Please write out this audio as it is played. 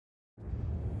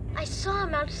I saw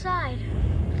him outside.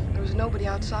 There was nobody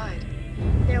outside.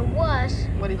 There was.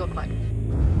 What did he look like?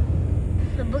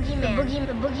 The boogeyman.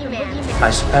 The boogeyman. I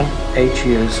spent 8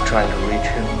 years trying to reach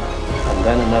him, and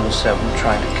then another 7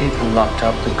 trying to keep him locked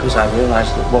up because I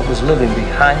realized that what was living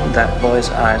behind that boy's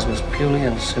eyes was purely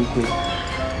and simply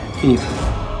evil.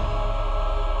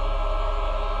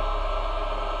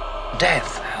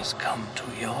 Death has come to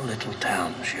your little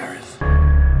town, Sheriff.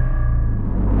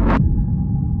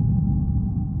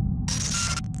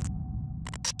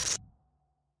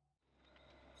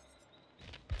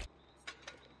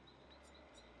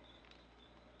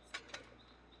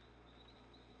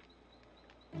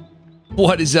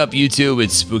 What is up, YouTube?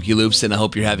 It's SpookyLoopz, and I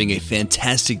hope you're having a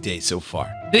fantastic day so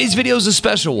far. Today's video is a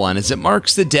special one as it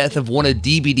marks the death of one of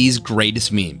DBD's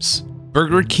greatest memes,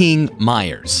 Burger King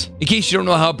Myers. In case you don't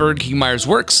know how Burger King Myers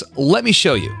works, let me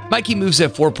show you. Mikey moves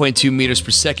at 4.2 meters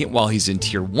per second while he's in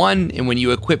tier 1, and when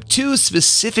you equip 2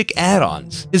 specific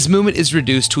add-ons, his movement is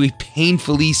reduced to a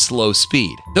painfully slow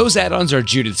speed. Those add-ons are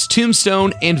Judith's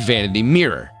Tombstone and Vanity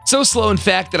Mirror. So slow, in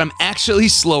fact, that I'm actually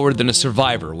slower than a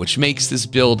survivor, which makes this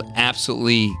build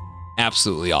absolutely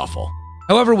awful.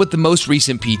 However, with the most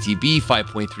recent PTB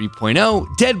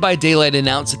 5.3.0, Dead by Daylight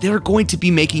announced that they were going to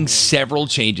be making several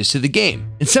changes to the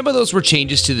game. And some of those were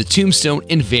changes to the Tombstone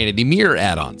and Vanity Mirror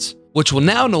add-ons, which will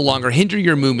now no longer hinder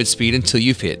your movement speed until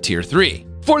you've hit tier 3.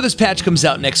 Before this patch comes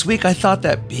out next week, I thought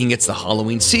that being it's the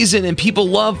Halloween season and people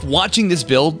love watching this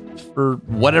build, for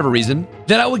whatever reason,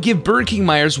 that I would give Burger King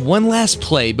Myers one last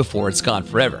play before it's gone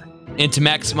forever. And to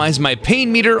maximize my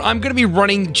pain meter, I'm going to be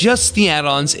running just the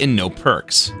add-ons and no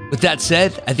perks. With that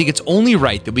said, I think it's only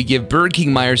right that we give Burger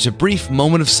King Myers a brief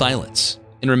moment of silence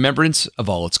in remembrance of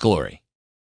all its glory.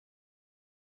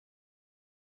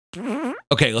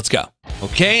 Okay, let's go.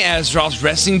 Okay, Azeroth's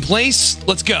resting place,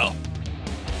 let's go.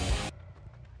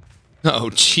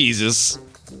 Oh, Jesus.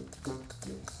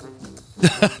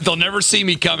 They'll never see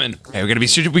me coming. Okay, we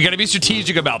gotta be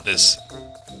strategic about this.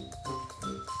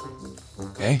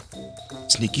 Okay.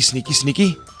 Sneaky, sneaky,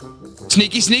 sneaky.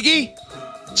 Sneaky, sneaky.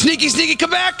 Sneaky, sneaky,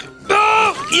 come back.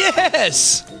 Oh,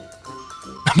 yes.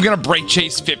 I'm gonna break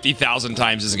chase 50,000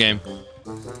 times this game.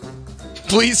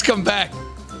 Please come back.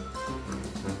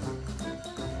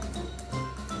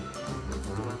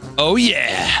 Oh,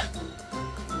 yeah.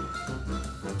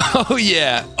 Oh,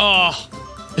 yeah. Oh,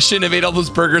 I shouldn't have ate all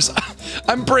those burgers.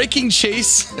 I'm breaking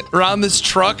chase around this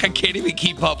truck. I can't even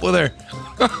keep up with her.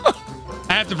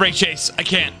 I have to break chase. I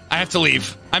can't. I have to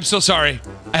leave. I'm so sorry.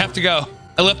 I have to go.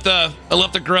 I left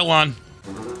the grill on.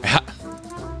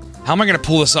 How am I gonna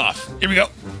pull this off? Here we go.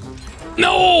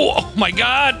 No! Oh my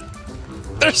God!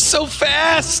 They're so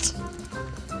fast!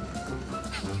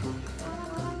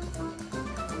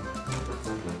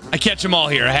 I catch them all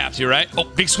here. I have to, right? Oh,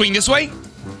 big swing this way.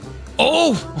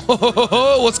 Oh!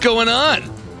 What's going on?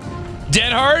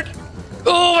 Dead hard?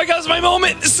 Oh my God, it's my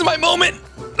moment. This is my moment.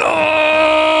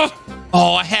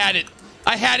 Oh, I had it.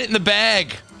 I had it in the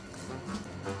bag.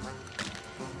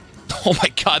 Oh my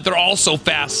God, they're all so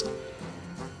fast.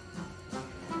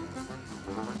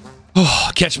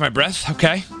 Oh, catch my breath.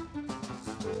 Okay.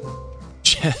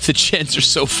 The gens are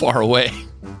so far away.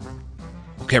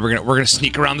 Okay, we're gonna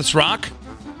sneak around this rock.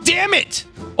 Damn it!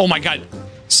 Oh my God.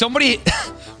 Somebody,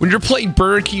 when you're playing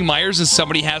Burger King Myers and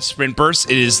somebody has sprint bursts,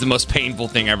 it is the most painful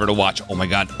thing ever to watch. Oh my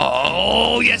God.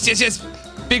 Oh, yes, yes, yes.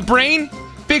 Big brain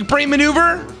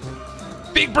maneuver.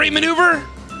 Big brain maneuver.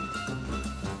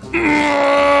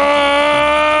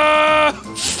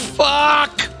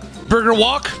 Fuck. Burger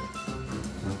walk.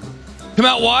 Come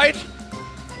out wide.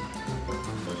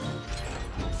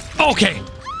 Okay.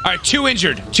 All right, two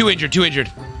injured. We're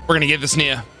gonna give this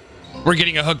Nia. We're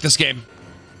getting a hook this game.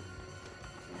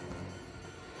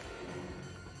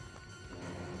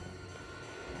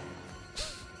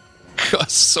 God,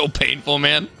 so painful,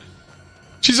 man.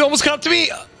 She's almost come to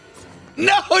me.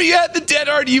 No, you had the dead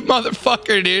hard, you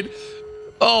motherfucker, dude.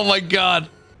 Oh my God.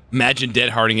 Imagine dead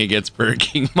harding against Burger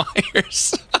King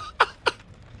Myers.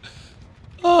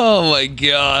 Oh my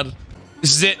God.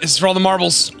 This is it. This is for all the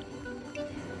marbles.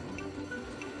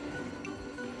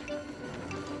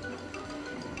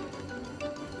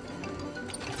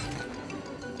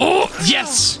 Oh,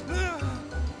 yes.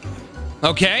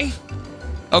 Okay.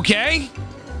 Okay.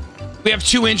 We have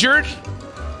 2 injured.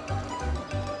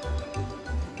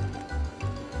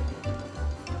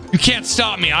 You can't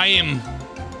stop me. I am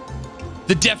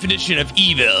the definition of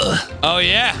evil. Oh,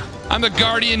 yeah. I'm the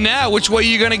guardian now. Which way are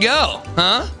you gonna go?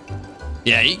 Huh?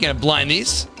 Yeah, you gonna blind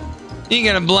these? You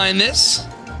gonna blind this?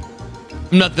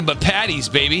 I'm nothing but patties,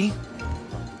 baby.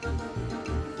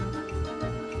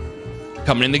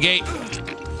 Coming in the gate.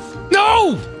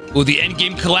 No! Oh, the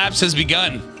endgame collapse has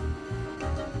begun.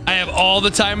 have all the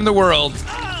time in the world.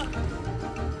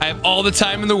 I have all the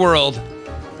time in the world.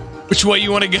 Which way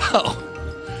you want to go?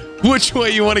 Which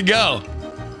way you want to go?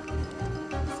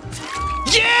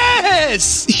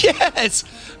 Yes! Yes!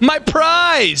 My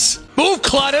prize! Move,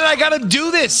 Claudette, I gotta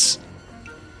do this!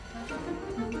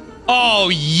 Oh,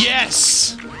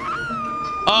 yes!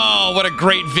 Oh, what a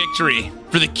great victory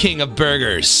for the king of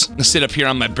burgers. I'm gonna sit up here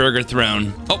on my burger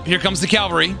throne. Oh, here comes the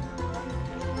cavalry.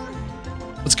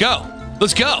 Let's go.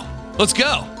 Let's go. Let's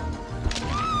go.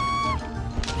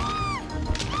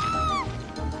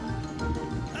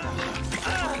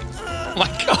 Oh my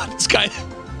god, this guy.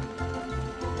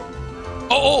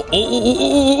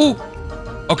 Oh.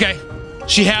 Okay.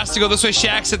 She has to go this way.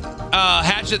 Shack's at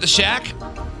Hatch at the shack.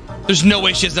 There's no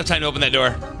way she has enough time to open that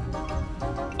door.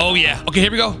 Oh yeah. Okay,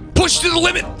 here we go. Push to the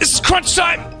limit. This is crunch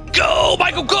time. Go,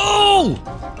 Michael, go!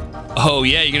 Oh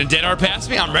yeah, you're gonna dead hard pass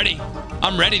me? I'm ready.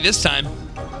 I'm ready this time.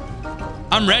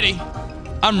 I'm ready.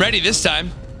 I'm ready this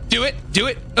time. Do it. Do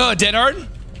it. Oh, dead hard.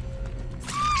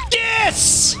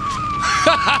 Yes!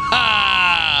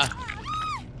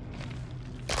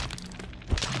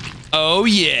 Oh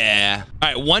yeah. All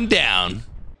right, one down.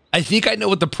 I think I know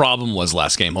what the problem was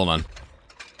last game. Hold on.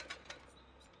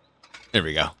 There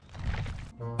we go.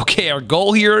 Okay, our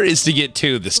goal here is to get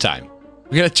 2 this time.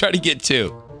 We're gonna try to get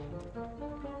 2.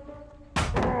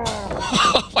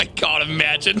 Oh my god,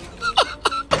 imagine.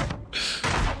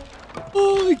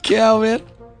 Holy cow, man.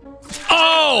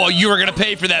 Oh, you were gonna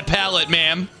pay for that pallet,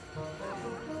 ma'am.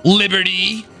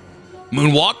 Liberty.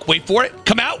 Moonwalk, wait for it.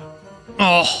 Come out.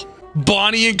 Oh,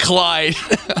 Bonnie and Clyde.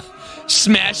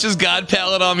 Smashes God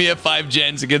pallet on me at 5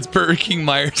 gens against Burger King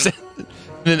Myers.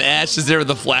 And then Ash is there with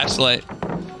a flashlight.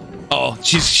 Oh,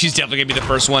 she's definitely gonna be the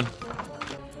first one.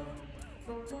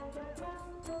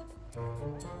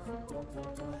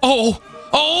 Oh,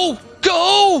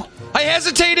 go! I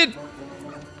hesitated.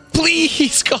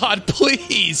 Please, God,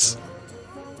 please.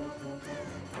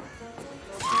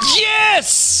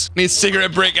 Yes! Need a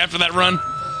cigarette break after that run.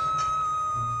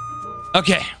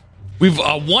 Okay, we've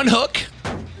 1 hook.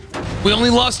 We only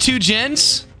lost 2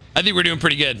 gens. I think we're doing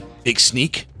pretty good. Big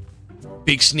sneak.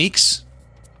 Big sneaks.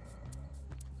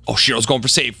 Oh, Cheryl's going for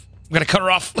save. I'm gonna cut her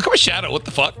off. Look at my shadow. What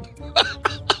the fuck?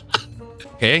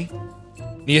 Okay.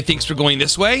 Nia thinks we're going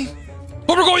this way.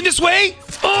 Oh, we're going this way?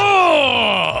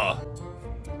 Oh!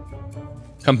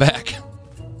 Come back.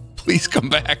 Please come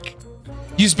back.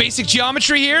 Use basic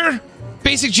geometry here.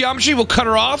 Basic geometry will cut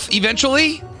her off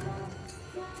eventually.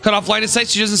 Cut off line of sight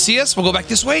so she doesn't see us. We'll go back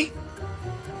this way.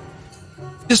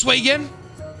 This way again.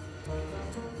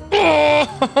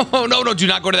 Oh, no, do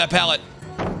not go to that pallet.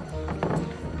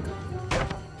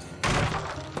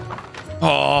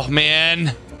 Oh,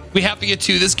 man. We have to get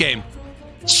 2 this game.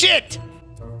 Shit!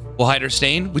 We'll hide our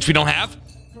stain, which we don't have.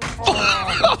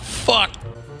 Oh, fuck.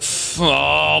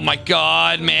 Oh, my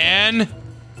God, man.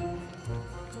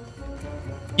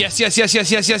 Yes. Yes,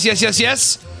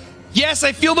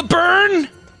 I feel the burn.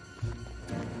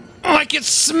 Oh, I can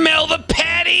smell the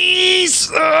patties.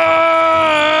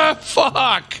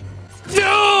 Fuck.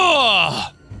 No.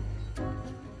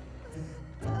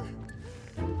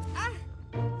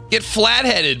 Get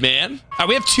flat-headed, man. All right,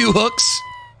 we have 2 hooks.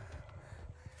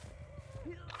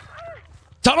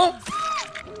 Tunnel.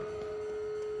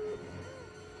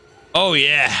 Oh,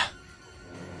 yeah.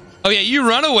 Oh, yeah, you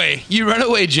run away. You run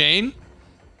away, Jane.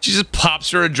 She just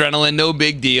pops her adrenaline. No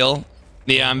big deal.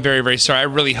 Yeah, I'm very, very sorry. I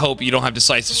really hope you don't have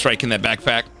decisive strike in that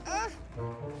backpack.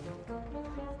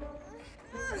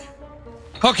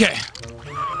 Okay.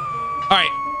 All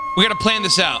right. We got to plan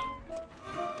this out.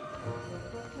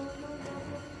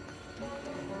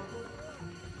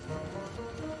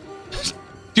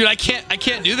 Dude, I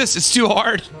can't do this. It's too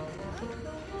hard.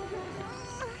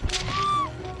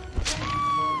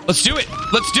 Let's do it.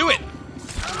 Let's do it.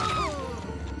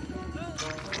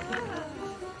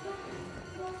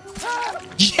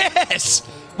 Yes!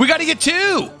 We gotta get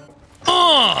 2.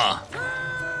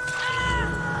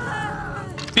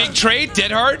 Big trade,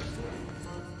 dead hard.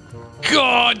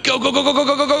 God, go.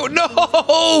 No!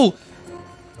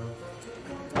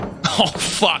 Oh,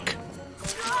 fuck.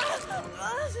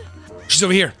 She's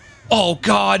over here. Oh,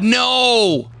 God,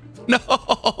 no!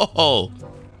 No!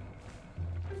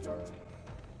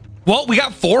 Well, we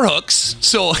got 4 hooks,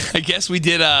 so I guess we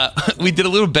did a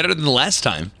little better than the last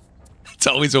time. It's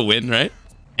always a win, right?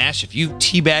 Ash, if you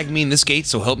teabag me in this gate,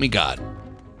 so help me God.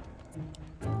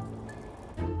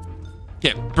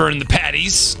 Yeah, burn the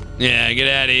patties. Yeah, get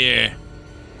out of here.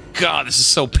 God, this is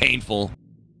so painful.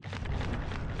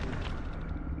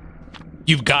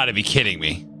 You've got to be kidding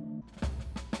me.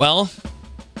 Well,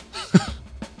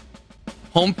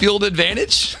 home field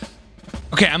advantage?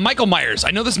 Okay, I'm Michael Myers.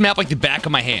 I know this map like the back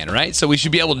of my hand, right? So we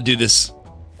should be able to do this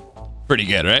pretty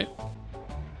good, right?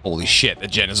 Holy shit, the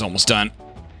gen is almost done.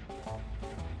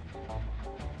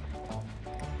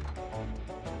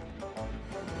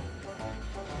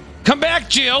 Come back,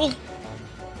 Jill!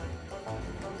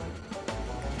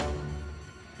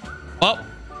 Oh,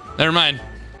 never mind.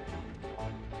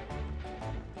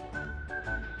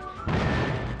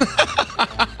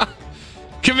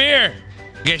 Come here!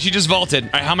 Okay, she just vaulted. All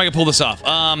right, how am I gonna pull this off?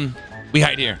 We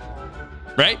hide here.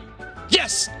 Right?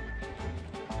 Yes!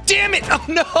 Damn it! Oh,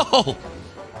 no!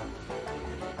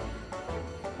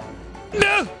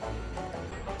 No!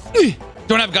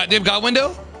 Don't have God, they have God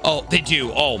window? Oh, they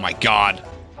do. Oh my God.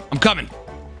 I'm coming.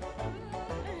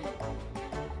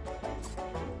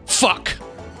 Fuck.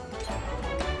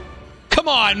 Come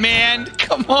on, man.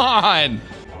 Come on.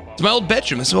 It's my old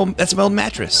bedroom. That's my old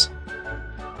mattress.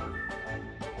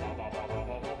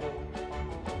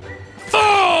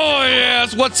 Oh,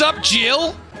 yes. What's up,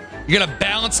 Jill? You're gonna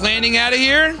balance landing out of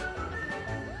here?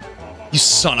 You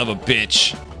son of a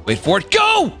bitch. Wait for it.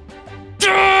 Go!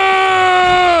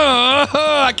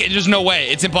 I can't, there's no way.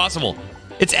 It's impossible.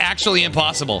 It's actually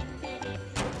impossible.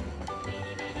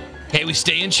 Okay, we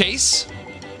stay in chase.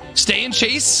 Stay in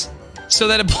chase so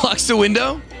that it blocks the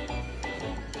window.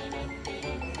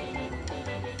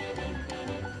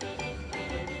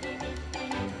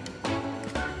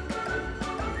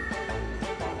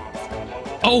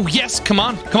 Oh, yes. Come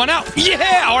on. Come on out.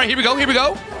 Yeah. All right, here we go. Here we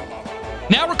go.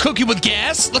 Now we're cooking with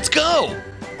gas. Let's go.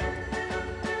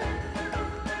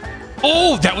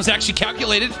 Oh, that was actually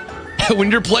calculated.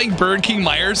 When you're playing Burger King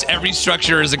Myers, every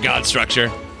structure is a god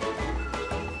structure.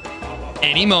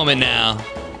 Any moment now.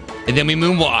 And then we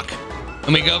moonwalk.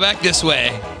 And we go back this way.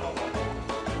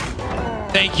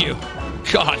 Thank you.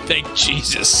 God, thank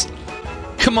Jesus.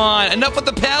 Come on, enough with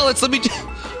the pallets. Let me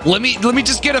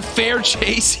just get a fair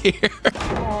chase here.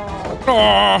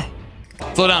 Oh.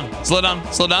 Slow down, slow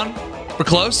down, slow down. We're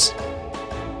close.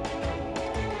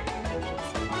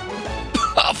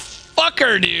 Oh, fuck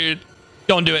her, dude.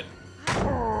 Don't do it.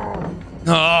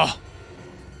 Oh,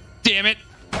 damn it.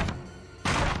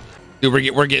 Dude,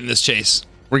 we're getting this chase.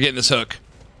 We're getting this hook.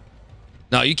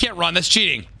 No, you can't run. That's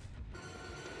cheating.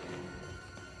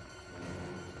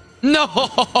 No,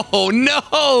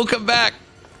 no, come back.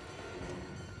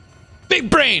 Big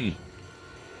brain.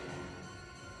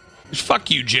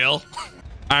 Fuck you, Jill. All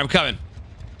right, I'm coming.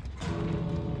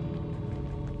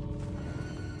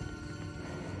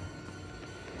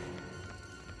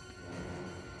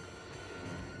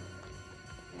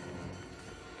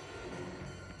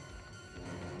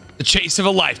 The chase of a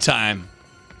lifetime.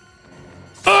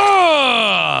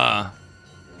 Oh!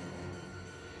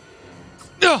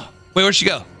 Oh! Wait, where'd she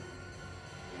go?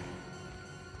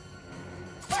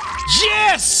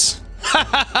 Yes!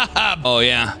 Oh,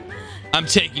 yeah. I'm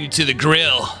taking you to the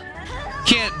grill.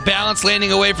 Can't balance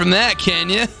landing away from that, can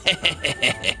you?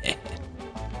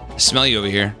 I smell you over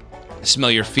here. I smell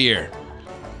your fear.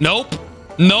 Nope.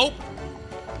 Nope.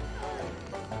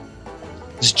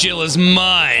 This Jill is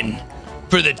mine.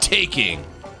 For the taking.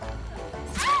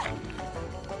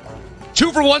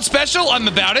 2 for 1 special? I'm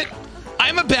about it.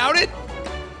 I'm about it.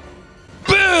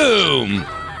 Boom!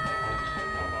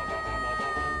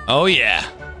 Oh, yeah.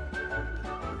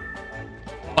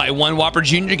 Buy 1 Whopper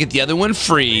Jr., get the other one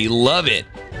free. Love it.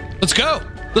 Let's go.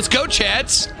 Let's go,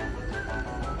 Chads.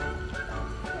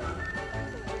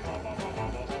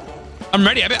 I'm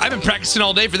ready. I've been practicing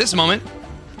all day for this moment.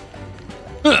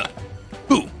 Huh.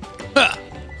 Ooh. Huh.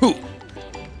 Ooh.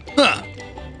 Huh.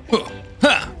 Ooh.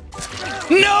 Huh.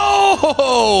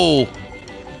 No!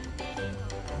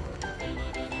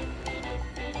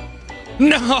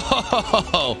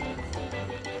 No!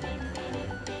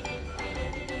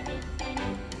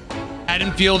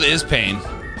 Haddonfield is pain.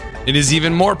 It is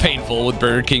even more painful with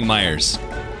Burger King Myers.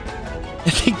 I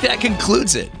think that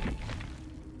concludes it.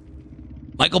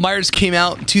 Michael Myers came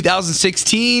out in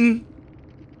 2016.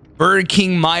 Burger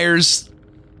King Myers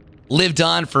lived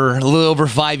on for a little over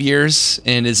 5 years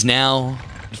and is now,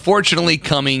 unfortunately,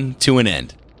 coming to an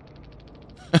end.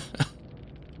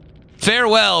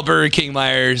 Farewell, Burger King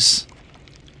Myers.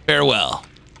 Farewell.